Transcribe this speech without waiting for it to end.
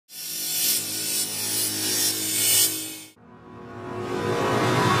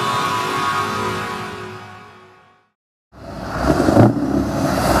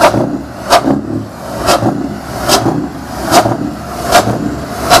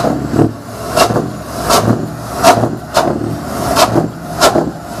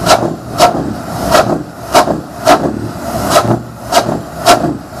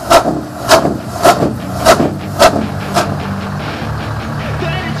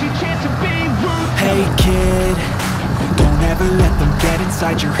Hey kid, don't ever let them get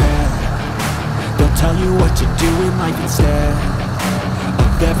inside your head. They'll tell you what to do in life instead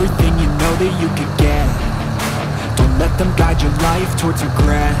of everything you know that you could get. Don't let them guide your life towards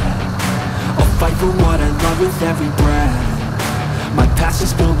regret. I'll fight for what I love with every breath. My past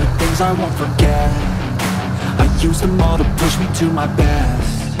is filled with things I won't forget. I use them all to push me to my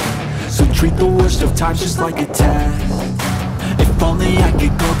best. So treat the worst of times just like a test. If only I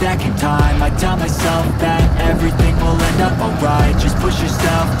could go back in time, I'd tell myself that everything will end up alright. Just push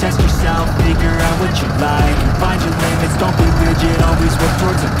yourself, test yourself, figure out what you like, and find your limits, don't be rigid, always work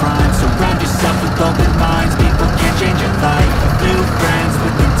towards a prime. Surround yourself with open minds, people can change your life. New friends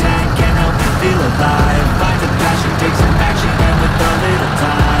with intent can help you feel alive. Find a passion, take some action, and with a little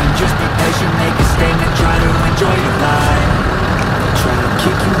time, just be patient, make a statement, try to enjoy your life. Try to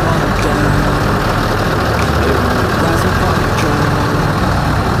kick you all down, they wanna rise up on your throne.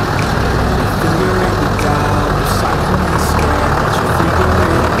 Feel your every doubt, you're silently scared, but you'll figure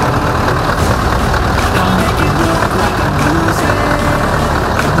it out. I'll make it look like I'm losing,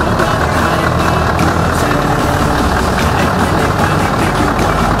 won't bother hiding my bruising. And when they finally think you're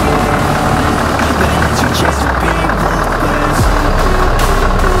wounded, then it's your chance to be ruthless.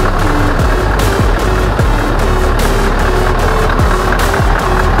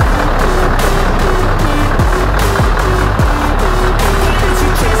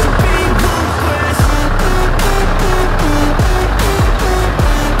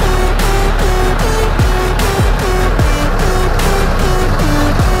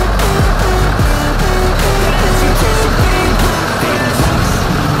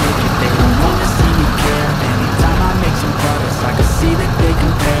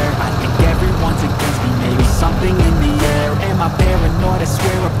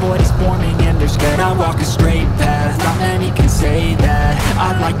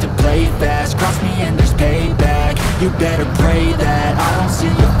 You better pray that I don't see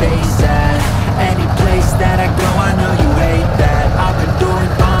your face at any place that I go. I know you hate that. I've been doing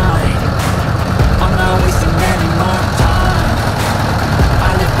fine, I'm not wasting any more time. I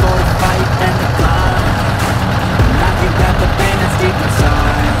live for the fight and the climb, and I think that the pain that's deep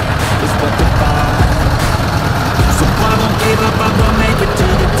inside is what defines. So I won't give up, I'm gonna make it to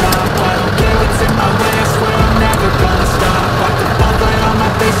the top. I don't care what's in my way, I swear I'm never gonna stop. I can fall flat on my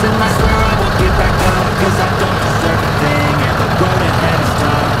face and I swear I won't get back up, cause I don't deserve a thing and the road ahead is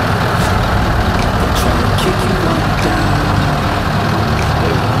tough. They'll try to kick you all down,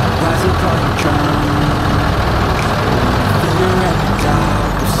 they wanna rise up on your drown. Feel your every doubt,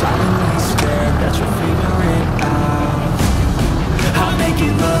 you're silently scared that you'll figure it out. I'll make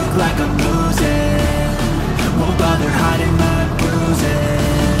it look like I'm losing, won't bother hiding my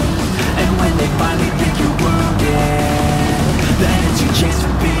bruises. And when they finally think you're wounded, then it's your chance to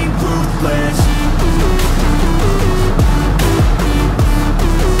be ruthless.